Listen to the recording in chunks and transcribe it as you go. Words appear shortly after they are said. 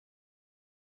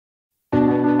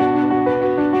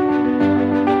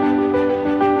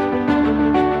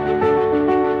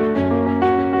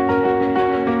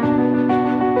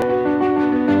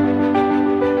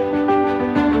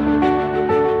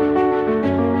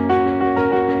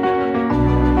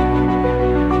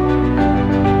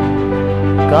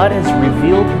God has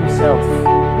revealed himself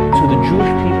to the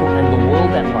Jewish people and the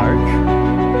world at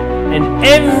large, and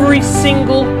every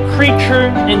single creature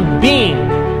and being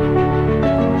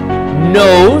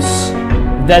knows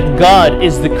that God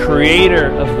is the creator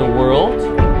of the world,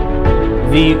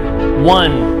 the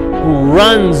one who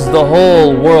runs the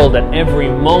whole world at every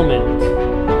moment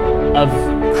of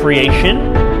creation.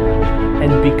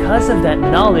 And because of that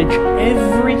knowledge,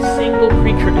 every single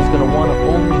creature is going to want to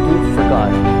only do for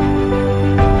God.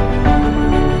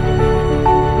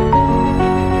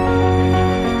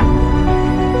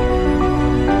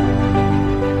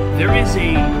 There is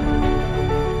a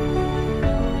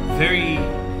very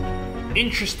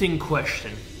interesting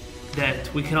question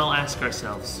that we can all ask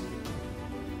ourselves.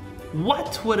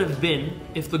 What would have been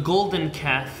if the golden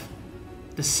calf,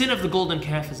 the sin of the golden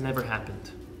calf, has never happened?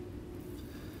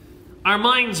 Our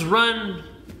minds run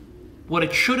what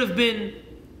it should have been.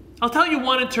 I'll tell you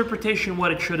one interpretation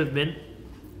what it should have been.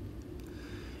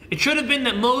 It should have been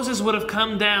that Moses would have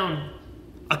come down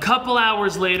a couple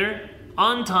hours later,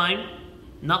 on time,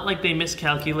 not like they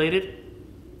miscalculated.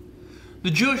 The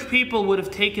Jewish people would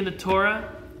have taken the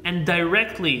Torah and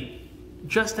directly,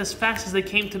 just as fast as they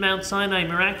came to Mount Sinai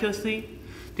miraculously,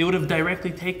 they would have directly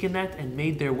taken that and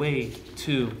made their way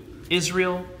to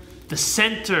Israel, the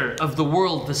center of the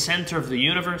world, the center of the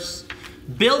universe,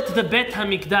 built the Bet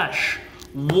HaMikdash,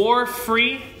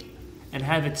 war-free, and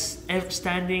have it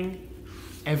standing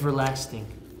everlasting.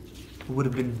 It would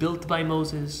have been built by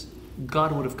Moses,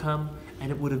 God would have come, and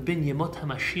it would have been Yemot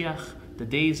HaMashiach, the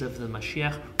days of the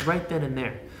Mashiach, right then and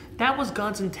there. That was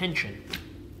God's intention.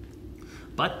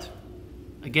 But,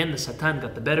 again, the Satan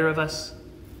got the better of us,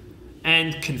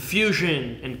 and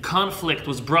confusion and conflict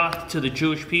was brought to the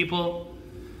Jewish people,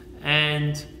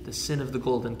 and the sin of the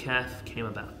golden calf came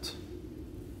about.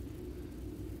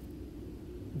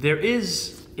 There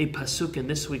is a pasuk in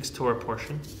this week's Torah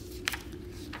portion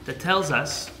that tells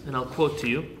us, and I'll quote to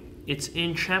you, it's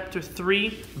in chapter 3,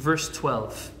 verse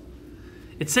 12.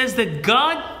 It says that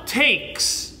God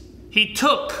He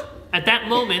took, at that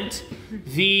moment,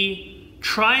 the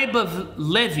tribe of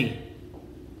Levi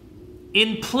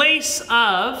in place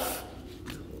of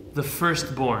the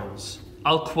firstborns.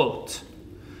 I'll quote,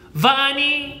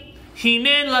 Va'ani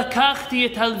hinen lakachti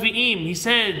et halviim. He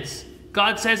says,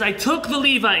 God says, I took the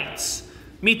Levites,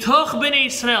 mitoch bnei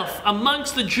Israel,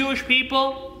 amongst the Jewish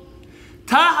people,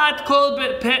 tahat kol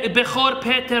bechor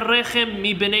peter rechem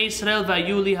mi bnei Israel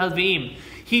va'yuli halviim.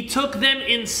 He took them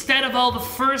instead of all the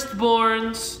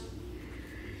firstborns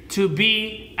to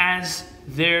be as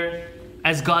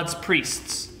God's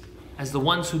priests, as the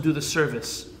ones who do the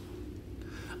service.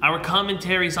 Our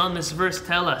commentaries on this verse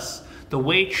tell us the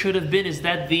way it should have been is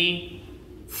that the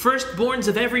firstborns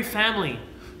of every family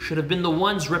should have been the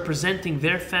ones representing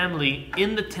their family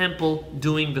in the temple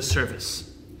doing the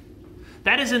service.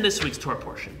 That is in this week's Torah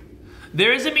portion.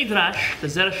 There is a midrash, the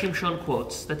Zera Shimshon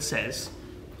quotes, that says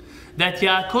that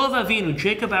Yaakov Avinu,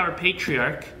 Jacob our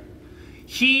patriarch,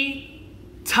 he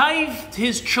tithed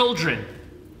his children.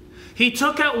 He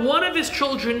took out one of his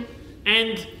children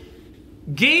and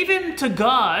gave him to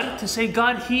God to say,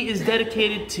 God, he is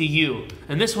dedicated to you.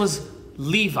 And this was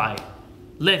Levi.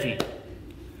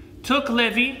 Took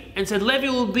Levi and said, Levi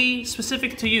will be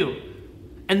specific to you.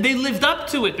 And they lived up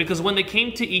to it, because when they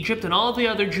came to Egypt and all the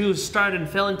other Jews started and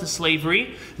fell into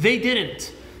slavery, they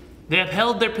didn't. They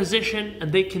upheld their position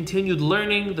and they continued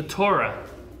learning the Torah.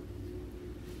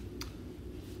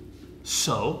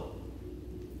 So,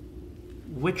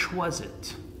 which was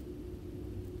it?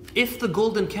 If the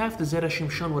golden calf, the Zera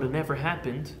Shimshon, would have never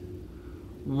happened,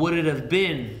 would it have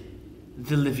been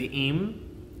the Levi'im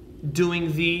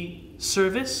doing the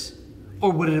service?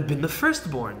 Or would it have been the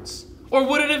firstborns? Or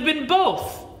would it have been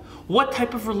both? What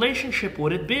type of relationship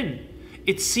would it have been?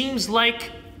 It seems like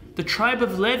the tribe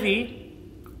of Levi,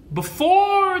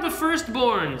 before the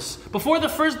firstborns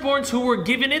who were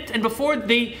given it, and before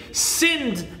they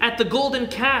sinned at the golden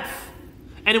calf,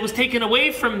 and it was taken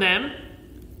away from them,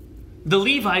 the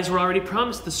Levites were already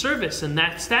promised the service and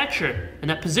that stature and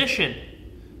that position.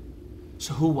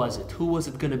 So who was it? Who was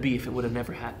it going to be if it would have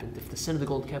never happened? If the sin of the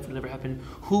golden calf would have never happened,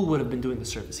 who would have been doing the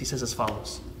service? He says as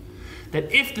follows, that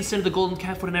if the sin of the golden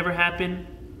calf would have never happened,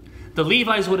 the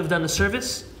Levites would have done the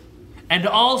service, and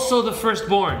also the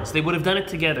firstborns. They would have done it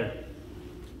together.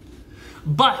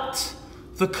 But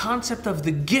the concept of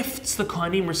the gifts the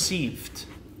Kohanim received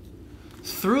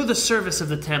through the service of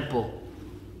the temple,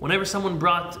 whenever someone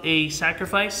brought a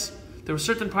sacrifice, there were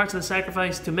certain parts of the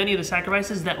sacrifice, to many of the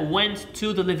sacrifices, that went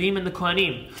to the Levim and the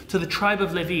Kohanim, to the tribe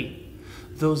of Levi.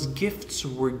 Those gifts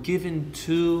were given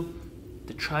to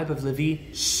the tribe of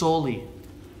Levi solely.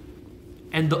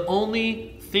 And the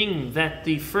only thing that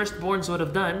the firstborns would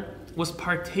have done was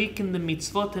partake in the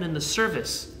mitzvot and in the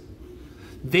service.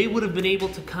 They would have been able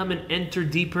to come and enter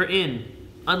deeper in,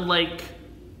 unlike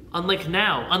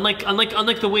now,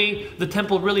 unlike the way the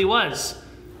temple really was.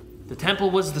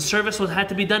 The service had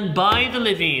to be done by the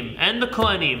Levim and the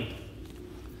Kohanim.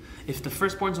 If the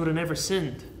firstborns would have never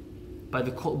sinned by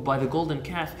the golden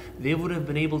calf, they would have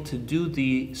been able to do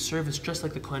the service just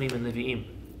like the Kohanim and Leviim.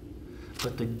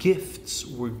 But the gifts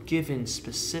were given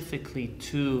specifically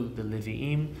to the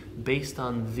Leviim based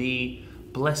on the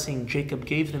blessing Jacob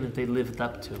gave them that they lived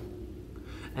up to.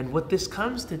 And what this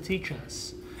comes to teach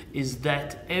us is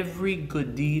that every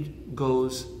good deed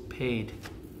goes paid.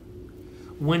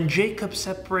 When Jacob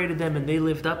separated them and they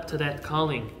lived up to that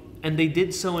calling, and they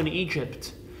did so in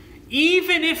Egypt,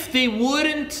 even if they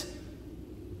wouldn't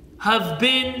have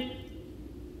been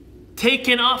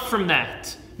taken off from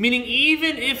that, meaning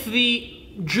even if the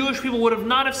Jewish people would have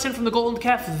not have sinned from the golden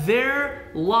calf, their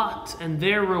lot and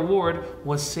their reward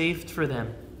was saved for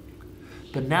them.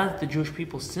 But now that the Jewish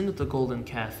people sinned with the golden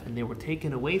calf and they were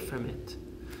taken away from it,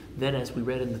 then as we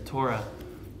read in the Torah,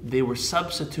 they were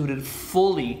substituted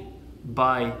fully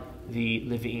by the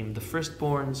Leviim. The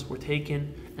firstborns were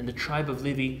taken and the tribe of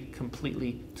Levi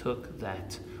completely took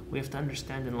that. We have to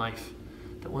understand in life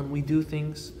that when we do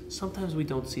things, sometimes we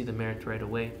don't see the merit right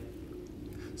away.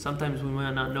 Sometimes we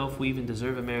might not know if we even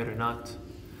deserve a merit or not.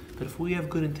 But if we have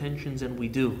good intentions, and we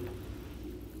do,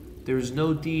 there is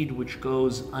no deed which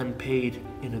goes unpaid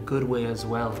in a good way as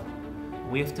well.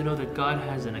 We have to know that God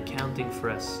has an accounting for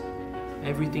us.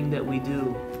 Everything that we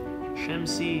do, Hashem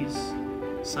sees.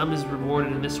 Some is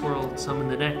rewarded in this world, some in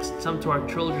the next, some to our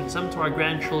children, some to our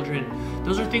grandchildren.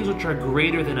 Those are things which are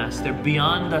greater than us. They're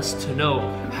beyond us to know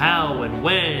how and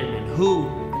when and who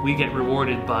we get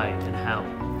rewarded by and how.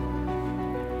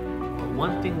 But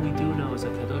one thing we do know is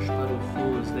that Kadosh Baruch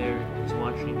Hu is there, is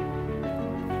watching.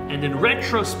 And in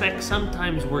retrospect,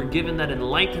 sometimes we're given that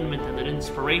enlightenment and that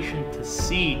inspiration to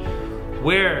see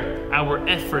where our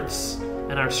efforts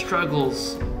and our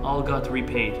struggles all got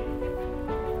repaid.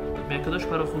 May Kadosh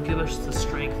Baruch Hu give us the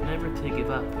strength never to give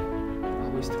up,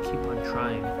 always to keep on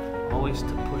trying, always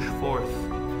to push forth.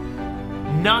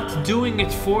 Not doing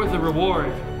it for the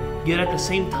reward, yet at the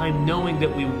same time knowing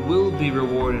that we will be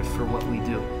rewarded for what we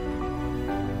do.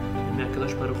 And may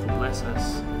Kadosh Baruch Hu bless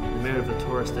us in the merit of the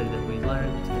Torah study that we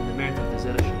learned, and the merit of the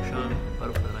Zera Shimshon,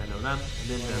 Baruch Adonai Le'olam,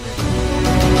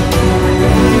 Amen.